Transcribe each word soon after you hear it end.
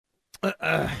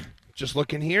Just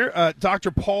looking here.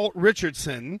 Dr. Paul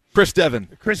Richardson. Chris Devon.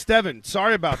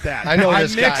 Sorry about that. I know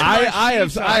this guy.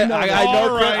 I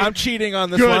know. Right. I'm cheating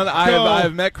on this Good. one. I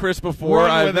have met Chris before.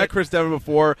 I've met Chris Devon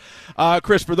before.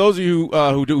 Chris, for those of you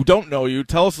who don't know you,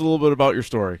 tell us a little bit about your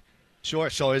story.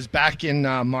 Sure. So it was back in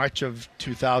March of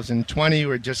 2020.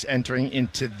 We're just entering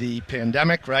into the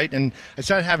pandemic, right? And I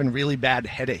started having really bad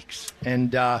headaches.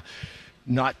 And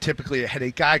not typically a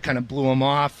headache guy, kind of blew them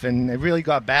off. And it really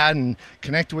got bad, and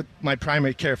connected with my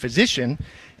primary care physician.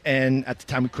 And at the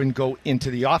time, we couldn't go into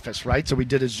the office, right? So we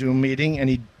did a Zoom meeting, and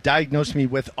he diagnosed me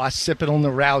with occipital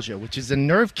neuralgia, which is a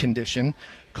nerve condition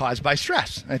caused by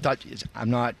stress. And I thought, I'm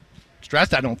not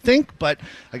stressed, I don't think, but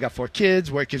I got 4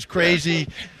 kids, work is crazy.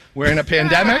 We're in a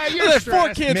pandemic. There's 4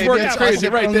 kids Maybe working it's crazy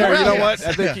right there. You know what?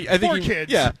 I think Yeah. 4 kids.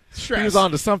 Yeah, Stress. he was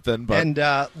on to something. But.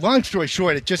 And long story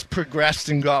short, it just progressed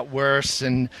and got worse.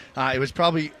 And it was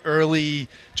probably early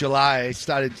July. I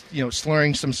started,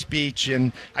 slurring some speech,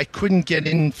 and I couldn't get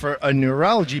in for a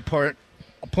neurology appointment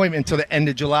until the end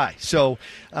of July. So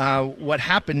what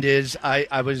happened is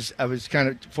I was kind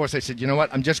of forced. I said, you know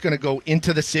what? I'm just going to go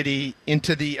into the city,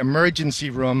 into the emergency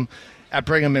room at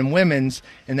Brigham and Women's,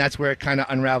 and that's where it kind of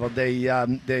unraveled. They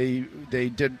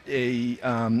did a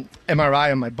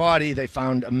MRI on my body. They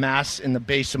found a mass in the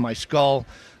base of my skull,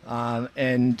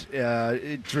 and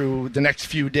through the next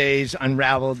few days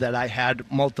unraveled that I had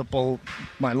multiple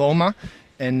myeloma,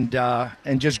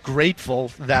 and just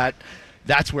grateful that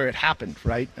that's where it happened.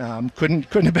 Right?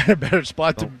 Couldn't have been a better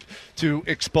spot to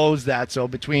expose that. So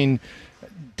between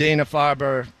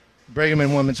Dana-Farber, Brigham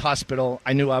and Women's Hospital,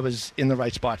 I knew I was in the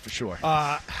right spot for sure.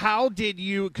 How did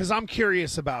you, because I'm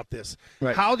curious about this,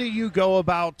 Right. How do you go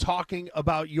about talking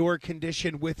about your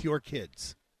condition with your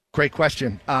kids? Great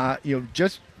question.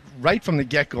 Just right from the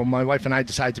get-go, my wife and I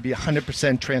decided to be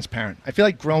 100% transparent. I feel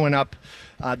like growing up,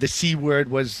 the C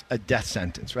word was a death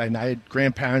sentence, right? And I had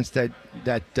grandparents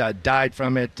that died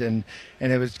from it, and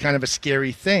it was kind of a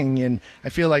scary thing. And I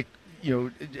feel like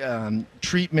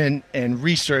treatment and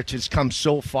research has come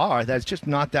so far that it's just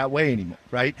not that way anymore,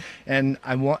 right? And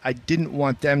I didn't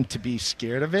want them to be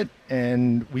scared of it,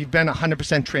 and we've been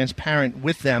 100% transparent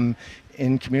with them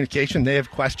in communication. They have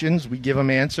questions, we give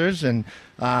them answers, and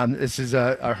this is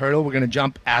a hurdle we're going to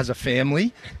jump as a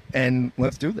family, and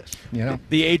let's do this.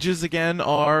 The ages again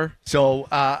are? So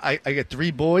I got 3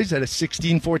 boys that are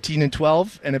 16, 14, and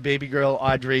 12, and a baby girl,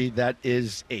 Audrey, that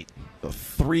is 8.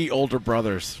 3 older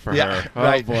brothers for Yeah, her. Oh,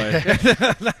 right. boy.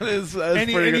 That is And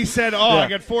he said, I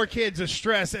got 4 kids of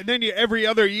stress. And then every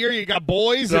other year you got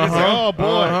boys. And it's like, oh,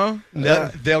 boy.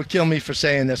 They'll kill me for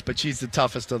saying this, but she's the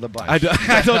toughest of the bunch. I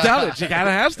don't doubt it. She kind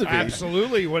of has to be.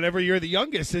 Absolutely. Whenever you're the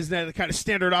youngest, isn't that the kind of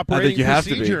standard operating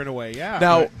procedure in a way? Yeah.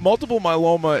 Now, multiple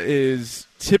myeloma is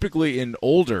typically in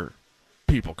older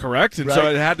people, correct? And so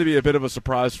Right. it had to be a bit of a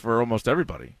surprise for almost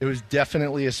everybody. It was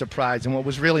definitely a surprise. And what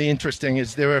was really interesting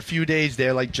is there were a few days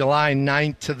there, like July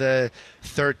 9th to the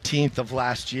 13th of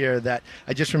last year, that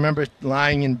I just remember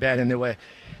lying in bed, and there were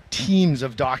teams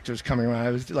of doctors coming around.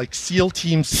 It was like SEAL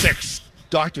Team 6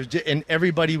 doctors, and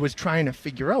everybody was trying to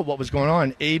figure out what was going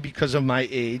on, because of my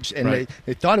age, and Right.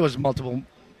 they thought it was multiple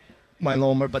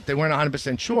myeloma, but they weren't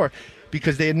 100% sure,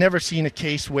 because they had never seen a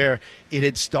case where it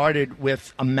had started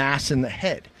with a mass in the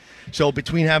head. So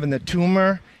between having the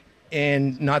tumor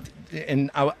and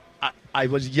I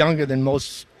was younger than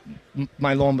most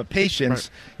myeloma patients,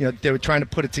 they were trying to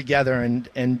put it together,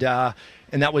 and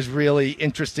that was really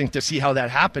interesting to see how that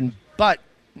happened. But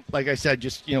like I said,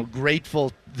 just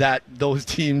grateful that those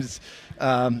teams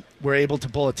were able to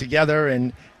pull it together,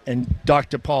 and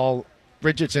Dr. Paul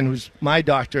Richardson, who's my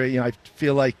doctor, I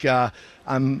feel like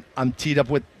I'm teed up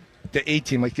with the A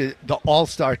team, like the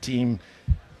all-star team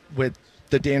with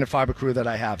the Dana-Farber crew that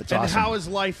I have. It's awesome. And how is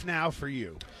life now for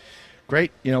you?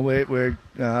 Great. We're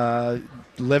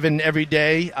living every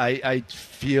day. I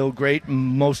feel great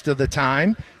most of the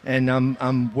time, and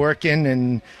I'm working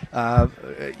and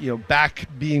back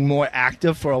being more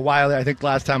active for a while there. I think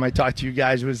last time I talked to you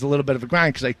guys, it was a little bit of a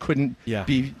grind because I couldn't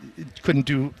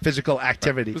do physical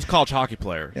activity. He was a college hockey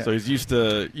player, so he's used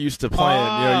to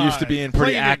playing. Used to being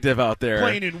pretty playing active out there.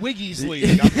 Playing in Wiggy's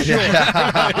league, I'm sure.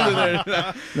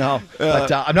 No,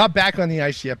 but I'm not back on the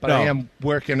ice yet, but I am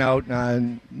working out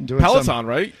and doing Peloton,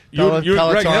 right? You and Greg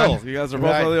Peloton. Hill. You guys are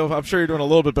both. I'm sure you're doing a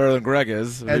little bit better than Greg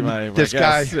is.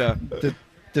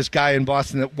 This guy in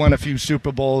Boston that won a few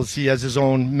Super Bowls, he has his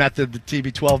own method, the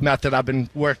TB12 method. I've been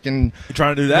working. You're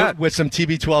trying to do that with some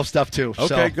TB12 stuff too. Okay,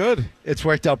 so good. It's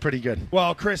worked out pretty good.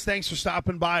 Well, Chris, thanks for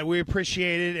stopping by. We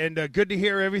appreciate it, and good to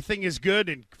hear everything is good.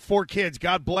 And 4 kids,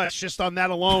 God bless, just on that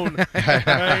alone.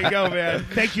 There you go, man.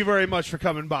 Thank you very much for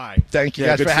coming by. Thank you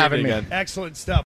guys for having me. Excellent stuff.